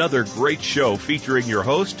for another great show featuring your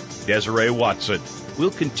host, Desiree Watson.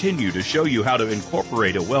 We'll continue to show you how to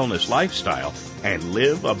incorporate a wellness lifestyle and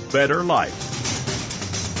live a better life.